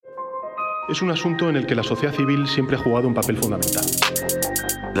Es un asunto en el que la sociedad civil siempre ha jugado un papel fundamental.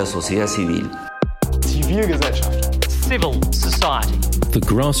 La sociedad civil. Zivilgesellschaft. Civil society. The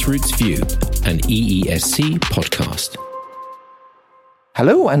Grassroots View, an EESC podcast.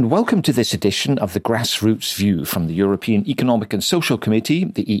 Hello and welcome to this edition of the Grassroots View from the European Economic and Social Committee,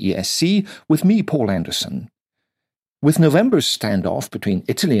 the EESC, with me, Paul Anderson. With November's standoff between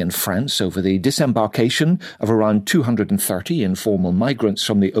Italy and France over the disembarkation of around 230 informal migrants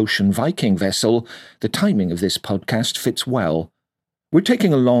from the Ocean Viking vessel, the timing of this podcast fits well. We're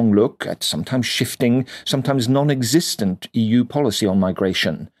taking a long look at sometimes shifting, sometimes non-existent EU policy on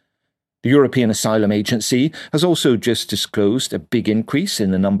migration. The European Asylum Agency has also just disclosed a big increase in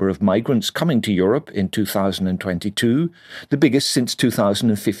the number of migrants coming to Europe in 2022, the biggest since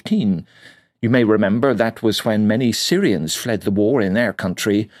 2015. You may remember that was when many Syrians fled the war in their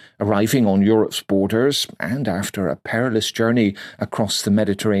country, arriving on Europe's borders and, after a perilous journey across the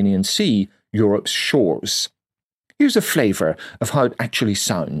Mediterranean Sea, Europe's shores. Here's a flavour of how it actually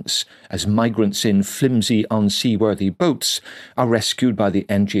sounds as migrants in flimsy, unseaworthy boats are rescued by the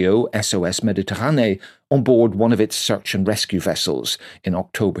NGO SOS Méditerranée on board one of its search and rescue vessels in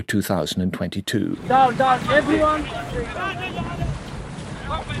October 2022. Down, everyone!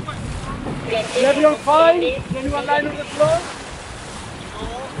 Everyone fine? Anyone lying on the floor?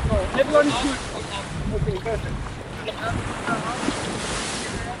 No. Everyone is good. Okay, perfect.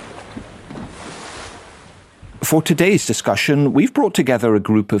 For today's discussion, we've brought together a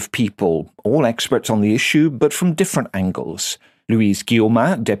group of people, all experts on the issue, but from different angles. Louise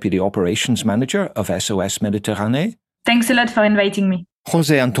Guillaumat, Deputy Operations Manager of SOS Méditerranée. Thanks a lot for inviting me.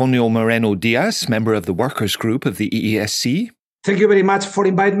 José Antonio Moreno Díaz, member of the Workers' Group of the EESC. Thank you very much for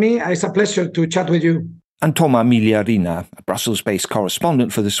inviting me. It's a pleasure to chat with you. And Tomas Miglierina, a Brussels-based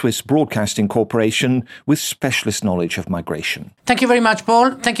correspondent for the Swiss Broadcasting Corporation with specialist knowledge of migration. Thank you very much,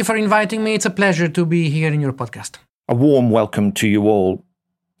 Paul. Thank you for inviting me. It's a pleasure to be here in your podcast. A warm welcome to you all.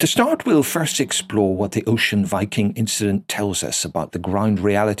 To start, we'll first explore what the Ocean Viking incident tells us about the ground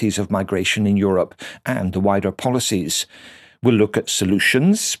realities of migration in Europe and the wider policies. We'll look at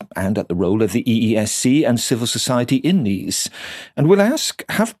solutions and at the role of the EESC and civil society in these. And we'll ask,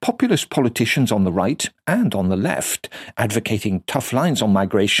 have populist politicians on the right and on the left, advocating tough lines on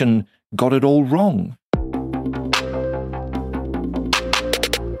migration, got it all wrong?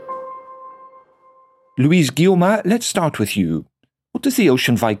 Louise Guillaumat, let's start with you. What does the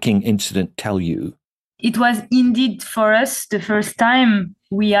Ocean Viking incident tell you? It was indeed for us the first time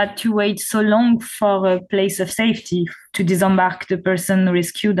we had to wait so long for a place of safety to disembark the person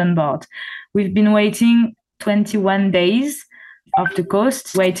rescued on board. We've been waiting 21 days off the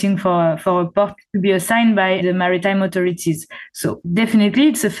coast, waiting for a port to be assigned by the maritime authorities. So definitely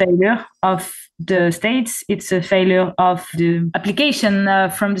it's a failure of the states. It's a failure of the application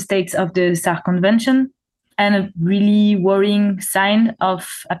from the states of the SAR Convention, and a really worrying sign of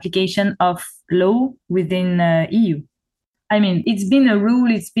application of law within EU. I mean, it's been a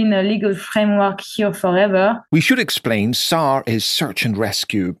rule, it's been a legal framework here forever. We should explain SAR is search and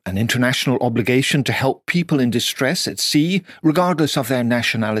rescue, an international obligation to help people in distress at sea, regardless of their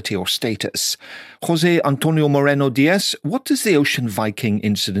nationality or status. José Antonio Moreno Díaz, what does the Ocean Viking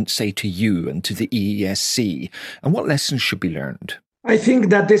incident say to you and to the EESC, and what lessons should be learned? I think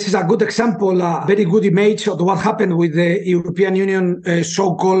that this is a good example, a very good image of what happened with the European Union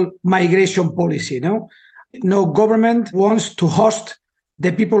so-called migration policy. No government wants to host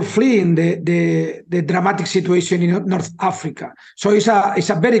the people fleeing the dramatic situation in North Africa. So it's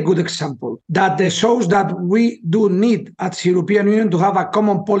a very good example that shows that we do need, as the European Union, to have a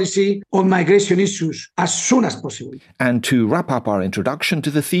common policy on migration issues as soon as possible. And to wrap up our introduction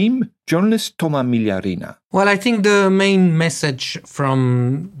to the theme, journalist Tomas Miglierina. Well, I think the main message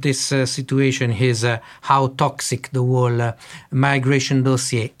from this situation is how toxic the whole migration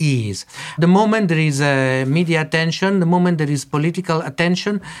dossier is. The moment there is media attention, the moment there is political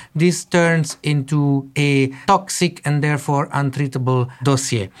attention, this turns into a toxic and therefore untreatable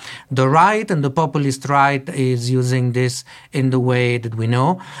dossier. The right and the populist right is using this in the way that we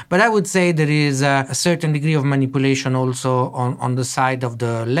know. But I would say there is a certain degree of manipulation also on the side of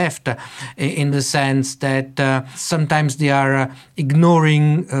the left, in the sense that sometimes they are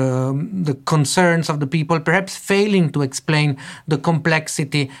ignoring the concerns of the people, perhaps failing to explain the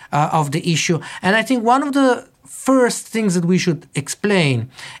complexity of the issue. And I think one of the first things that we should explain,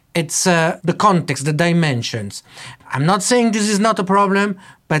 it's the context, the dimensions. I'm not saying this is not a problem,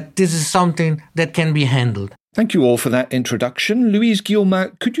 but this is something that can be handled. Thank you all for that introduction. Louise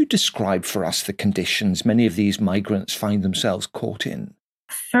Guillaumat, could you describe for us the conditions many of these migrants find themselves caught in?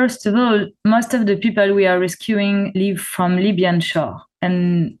 First of all, most of the people we are rescuing live from Libyan shore.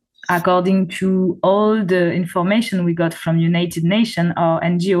 And according to all the information we got from United Nations or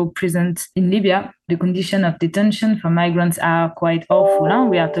NGO present in Libya, the conditions of detention for migrants are quite awful. Huh?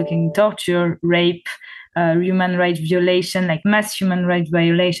 We are talking torture, rape, human rights violation, like mass human rights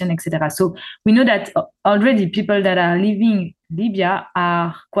violation, etc. So we know that already people that are leaving Libya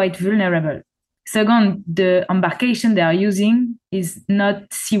are quite vulnerable. Second, the embarkation they are using is not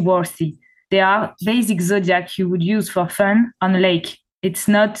seaworthy. They are basic Zodiac you would use for fun on a lake. It's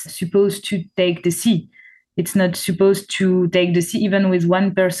not supposed to take the sea. It's not supposed to take the sea even with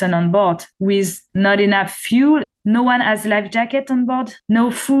one person on board, with not enough fuel. No one has life jacket on board,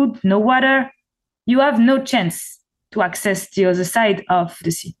 no food, no water. You have no chance to access the other side of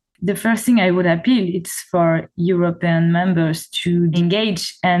the sea. The first thing I would appeal is for European members to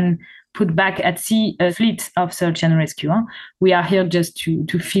engage and put back at sea a fleet of search and rescue. We are here just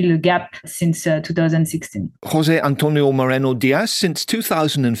to fill a gap since 2016. José Antonio Moreno Díaz, since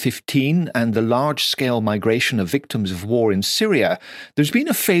 2015 and the large-scale migration of victims of war in Syria, there's been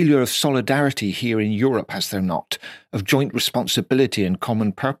a failure of solidarity here in Europe, has there not? Of joint responsibility and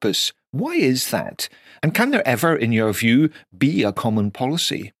common purpose. Why is that? And can there ever, in your view, be a common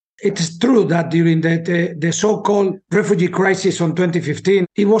policy? It is true that during the so-called refugee crisis on 2015,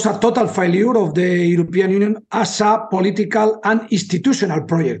 it was a total failure of the European Union as a political and institutional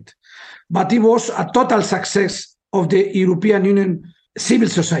project. But it was a total success of the European Union civil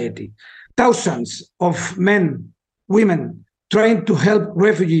society. Thousands of men, women, trying to help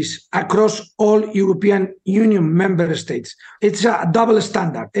refugees across all European Union member states. It's a double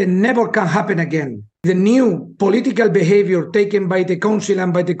standard. It never can happen again. The new political behavior taken by the Council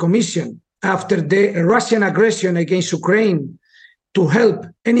and by the Commission after the Russian aggression against Ukraine to help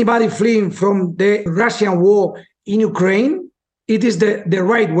anybody fleeing from the Russian war in Ukraine, it is the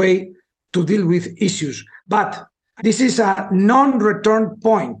right way to deal with issues. But this is a non-return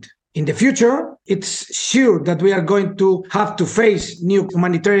point. In the future, it's sure that we are going to have to face new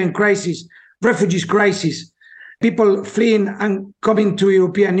humanitarian crisis, refugees crisis, people fleeing and coming to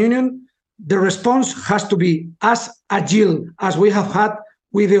European Union. The response has to be as agile as we have had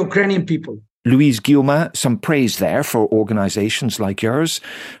with the Ukrainian people. Louise Guillaumat, some praise there for organisations like yours.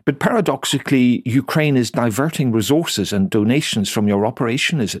 But paradoxically, Ukraine is diverting resources and donations from your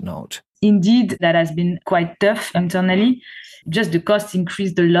operation, is it not? Indeed, that has been quite tough internally. Just the cost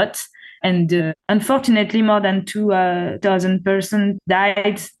increased a lot. And unfortunately, more than 2,000 persons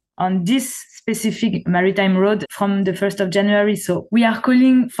died on this specific maritime road from the 1st of January. So we are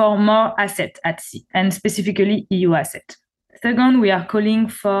calling for more assets at sea, and specifically EU assets. Second, we are calling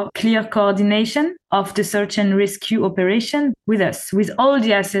for clear coordination of the search and rescue operation with us, with all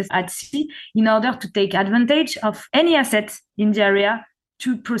the assets at sea, in order to take advantage of any assets in the area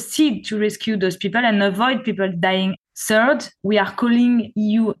to proceed to rescue those people and avoid people dying. Third, we are calling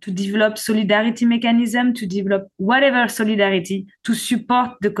EU to develop solidarity mechanism, to develop whatever solidarity to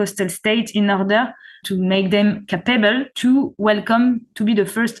support the coastal state in order to make them capable to welcome, to be the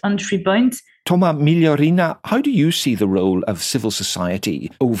first entry point. Tomas Miglierina, how do you see the role of civil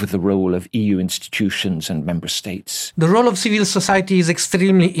society over the role of EU institutions and member states? The role of civil society is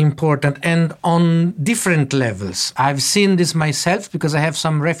extremely important and on different levels. I've seen this myself because I have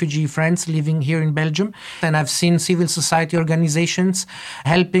some refugee friends living here in Belgium, and I've seen civil society organizations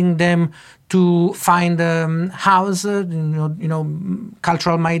helping them to find a house,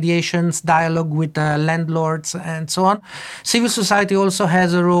 cultural mediations, dialogue with landlords and so on. Civil society also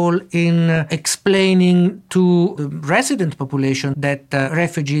has a role in explaining to the resident population that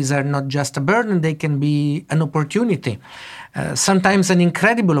refugees are not just a burden, they can be an opportunity. Sometimes an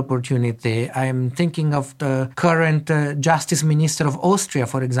incredible opportunity. I'm thinking of the current Justice Minister of Austria,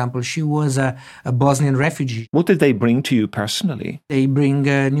 for example. She was a Bosnian refugee. What did they bring to you personally? They bring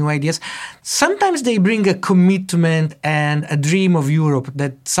new ideas. Sometimes they bring a commitment and a dream of Europe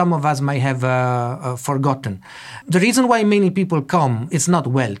that some of us might have forgotten. The reason why many people come is not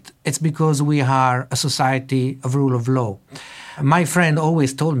wealth. It's because we are a society of rule of law. My friend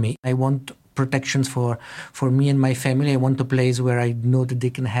always told me, I want protections for me and my family. I want a place where I know that they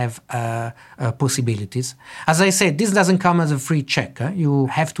can have possibilities. As I said, this doesn't come as a free check. You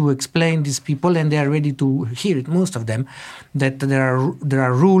have to explain these people, and they are ready to hear it, most of them, that there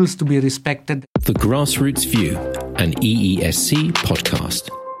are rules to be respected. The Grassroots View, an EESC podcast.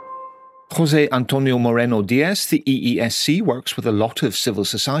 José Antonio Moreno Díaz, the EESC works with a lot of civil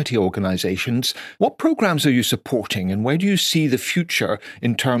society organisations. What programmes are you supporting, and where do you see the future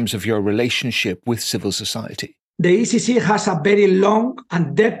in terms of your relationship with civil society? The ECC has a very long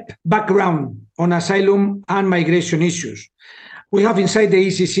and depth background on asylum and migration issues. We have inside the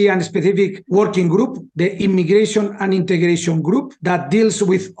ECC a specific working group, the Immigration and Integration Group, that deals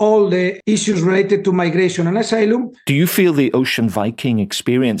with all the issues related to migration and asylum. Do you feel the Ocean Viking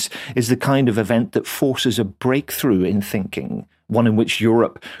experience is the kind of event that forces a breakthrough in thinking, one in which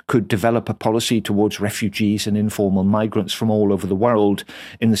Europe could develop a policy towards refugees and informal migrants from all over the world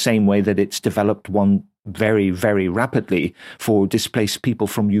in the same way that it's developed one very, very rapidly for displaced people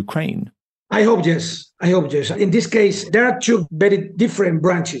from Ukraine? I hope yes. In this case, there are two very different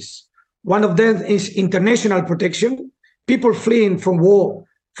branches. One of them is international protection, people fleeing from war,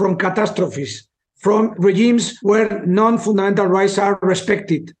 from catastrophes, from regimes where non-fundamental rights are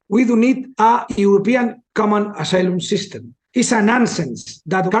respected. We do need a European common asylum system. It's a nonsense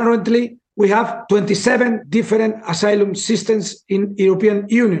that currently we have 27 different asylum systems in European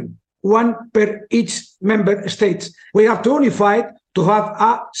Union, one per each member state. We have to unify it to have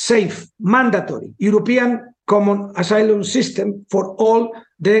a safe, mandatory European common asylum system for all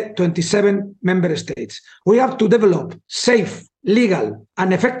the 27 member states. We have to develop safe, legal,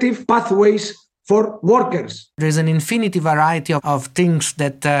 and effective pathways for workers. There is an infinity variety of things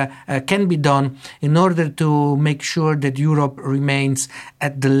that can be done in order to make sure that Europe remains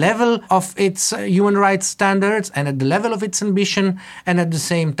at the level of its human rights standards and at the level of its ambition, and at the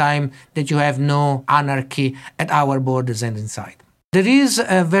same time that you have no anarchy at our borders and inside. There is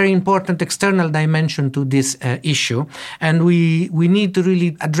a very important external dimension to this issue, and we need to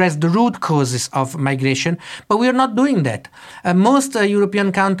really address the root causes of migration, but we are not doing that. Most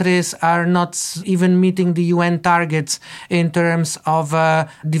European countries are not even meeting the UN targets in terms of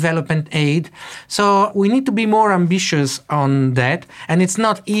development aid. So we need to be more ambitious on that, and it's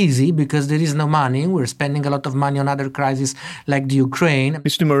not easy because there is no money. We're spending a lot of money on other crises like the Ukraine.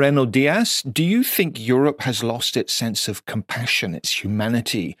 Mr. Moreno Díaz, do you think Europe has lost its sense of compassion, its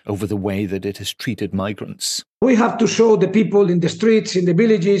humanity, over the way that it has treated migrants? We have to show the people in the streets, in the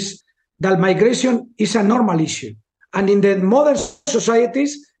villages, that migration is a normal issue. And in the modern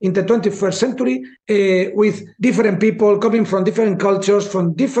societies, in the 21st century, with different people coming from different cultures,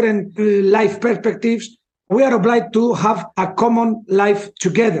 from different life perspectives, we are obliged to have a common life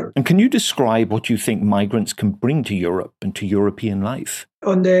together. And can you describe what you think migrants can bring to Europe and to European life?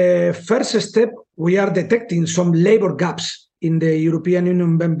 On the first step, we are detecting some labor gaps in the European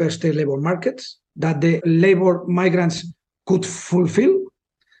Union member state labor markets that the labor migrants could fulfill.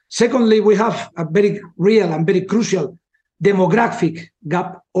 Secondly, we have a very real and very crucial demographic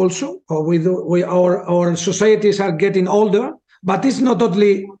gap also. Our societies are getting older, but it's not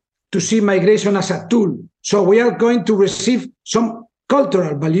only to see migration as a tool. So we are going to receive some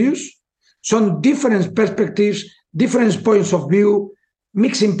cultural values, some different perspectives, different points of view,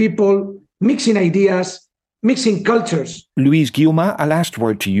 mixing people, mixing ideas, mixing cultures. Louise Guillaumat, a last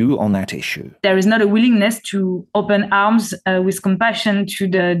word to you on that issue. There is not a willingness to open arms with compassion to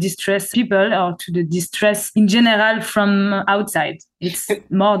the distressed people or to the distress in general from outside. It's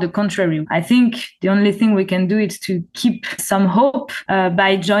more the contrary. I think the only thing we can do is to keep some hope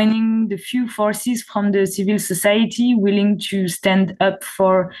by joining the few forces from the civil society willing to stand up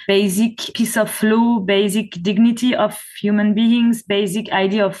for basic piece of law, basic dignity of human beings, basic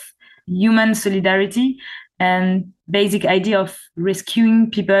idea of human solidarity, and basic idea of rescuing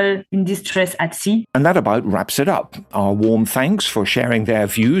people in distress at sea. And that about wraps it up. Our warm thanks for sharing their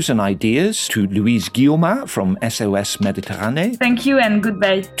views and ideas to Louise Guillaumat from SOS Méditerranée. Thank you and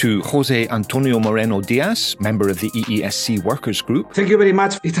goodbye. To José Antonio Moreno Díaz, member of the EESC Workers Group. Thank you very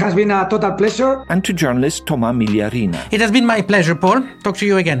much. It has been a total pleasure. And to journalist Tomas Miglierina. It has been my pleasure, Paul. Talk to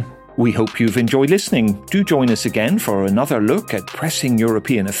you again. We hope you've enjoyed listening. Do join us again for another look at pressing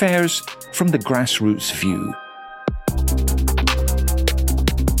European affairs from the Grassroots View.